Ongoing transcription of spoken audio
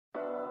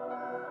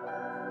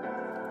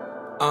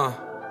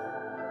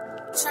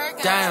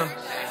Damn.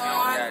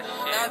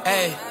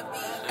 Hey,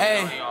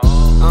 hey.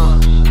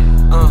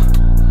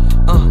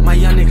 My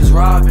young niggas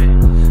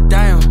robbing.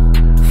 Damn.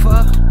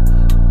 Fuck.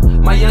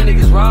 My young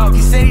niggas robbed.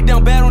 He said he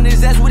done bad on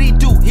his ass. What he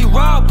do? He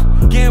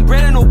robbed. Getting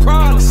bread ain't no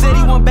problem. Said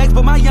he want backs,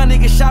 but my young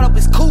nigga shot up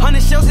his coupe.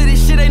 100 shells hit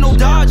this shit ain't no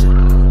dodging.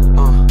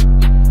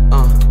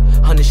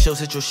 100 shells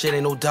hit your shit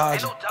ain't no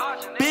dodging.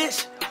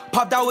 Bitch.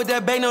 Popped out with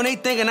that bang, now they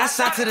thinking I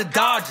signed to the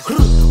Dodgers.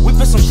 We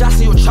put some shots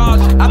in your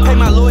charger. I pay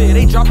my lawyer,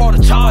 they drop all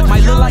the charges.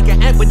 Might look like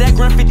an ant, but that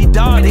grand 50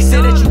 dollars. They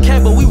say that you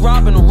can't, but we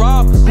robbing the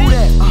robbers. Who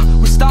that?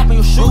 We stopping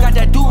your shoe. Got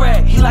that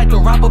do-rag, he like the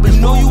rapper, but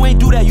you know you ain't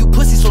do that. You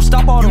pussy, so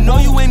stop all the You know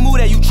you ain't move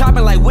that, you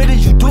chopping like where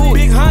did you do it?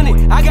 Big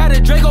honey, I got a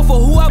Draco for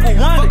whoever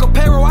won it. Fuck a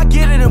payroll, I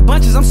get it in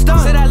bunches, I'm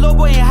stunned. Say that little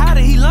boy ain't hot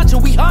it, he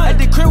lunching, we hunt. At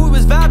the crib we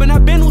was vibing, I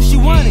been who she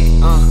wanted.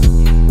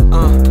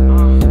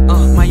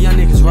 My young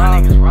niggas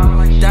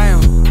robbing.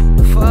 Damn.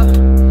 Fuck.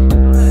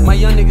 My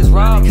young niggas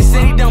robbed. He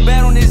said he done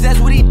bad on his ass,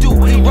 what he do?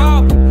 He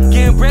robbed.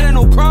 Getting bread ain't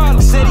no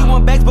problem. Said he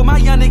want backs, but my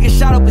young nigga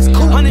shot up his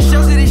coupe. 100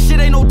 shells of this shit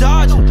ain't no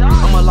dodging.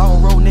 I'm a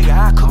long road nigga,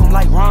 I cook him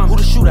like ramen. Who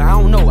the shooter? I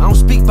don't know, I don't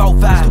speak about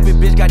violence.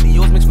 Stupid bitch got the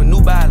yours mixed with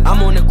New Balance.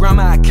 I'm on the ground,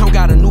 my account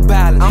got a new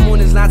balance. I'm on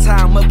this line,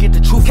 tie him up, get the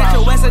truth out. Catch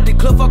your ass at the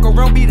club, fuck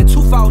around, be the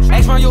two fault.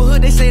 Ask round your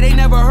hood, they say they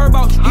never heard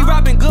about you. He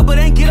rapping good, but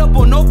ain't get up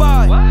on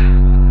nobody.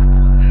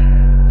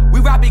 We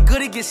rapping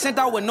good, it get sent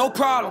out with no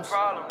problems.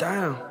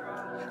 Damn.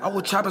 I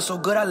was trapping so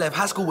good, I left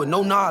high school with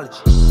no knowledge.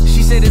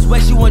 She said it's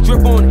wet, she want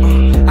drip on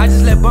it. I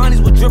just let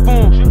Bonnies with drip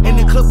on. In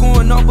the clip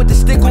going off with the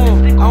stick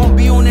on. I don't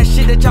be on that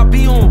shit that y'all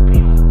be on.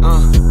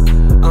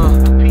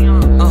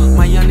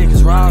 My young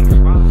niggas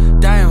robbing.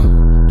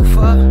 Damn, the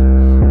fuck?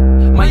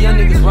 My young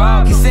niggas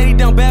robbed. He said he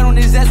done bad on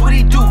his ass, what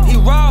he do? He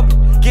robbed.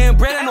 Getting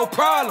bread ain't no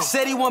problem.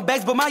 Said he want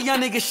backs, but my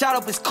young nigga shot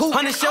up his coupe.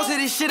 100 shells hit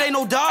this shit ain't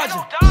no dodging.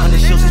 100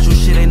 shells hit your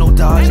shit ain't no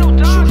dodging.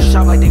 Shoot a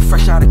shot like they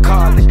fresh out of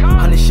college.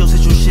 100 shells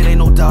hit your shit ain't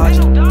no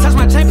dodging. Touch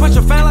my chain, punch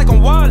a fan like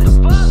I'm Wallace.